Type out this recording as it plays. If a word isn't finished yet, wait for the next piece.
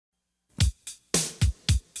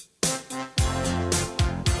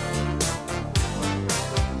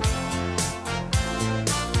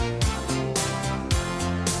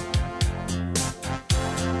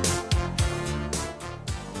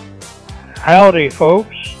Howdy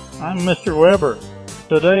folks, I'm Mr. Weber.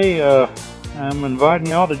 Today I'm inviting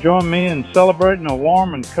y'all to join me in celebrating a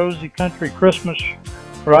warm and cozy country Christmas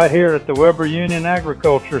right here at the Weber Union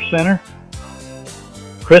Agriculture Center.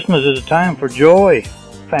 Christmas is a time for joy,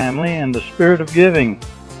 family, and the spirit of giving.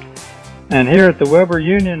 And here at the Weber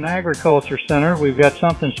Union Agriculture Center we've got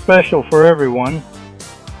something special for everyone.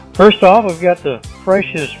 First off, we've got the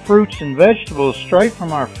freshest fruits and vegetables straight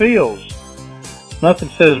from our fields. Nothing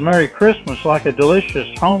says Merry Christmas like a delicious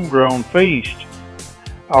homegrown feast.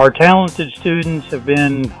 Our talented students have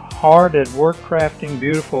been hard at work crafting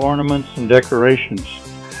beautiful ornaments and decorations.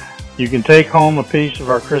 You can take home a piece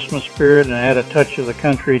of our Christmas spirit and add a touch of the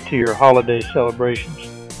country to your holiday celebrations.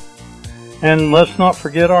 And let's not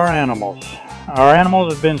forget our animals. Our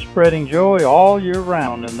animals have been spreading joy all year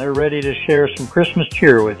round, and they're ready to share some Christmas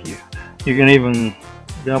cheer with you. You can even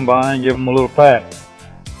come by and give them a little pat.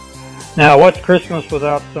 Now, what's Christmas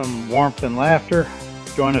without some warmth and laughter?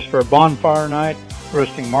 Join us for a bonfire night,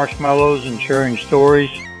 roasting marshmallows and sharing stories.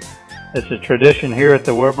 It's a tradition here at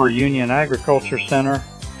the Weber Union Agriculture Center,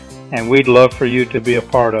 and we'd love for you to be a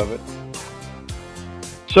part of it.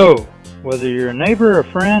 So, whether you're a neighbor, a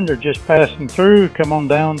friend, or just passing through, come on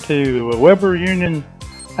down to Weber Union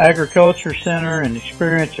Agriculture Center and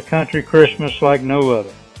experience a country Christmas like no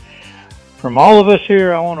other. From all of us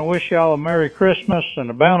here, I want to wish y'all a Merry Christmas and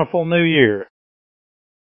a bountiful New Year.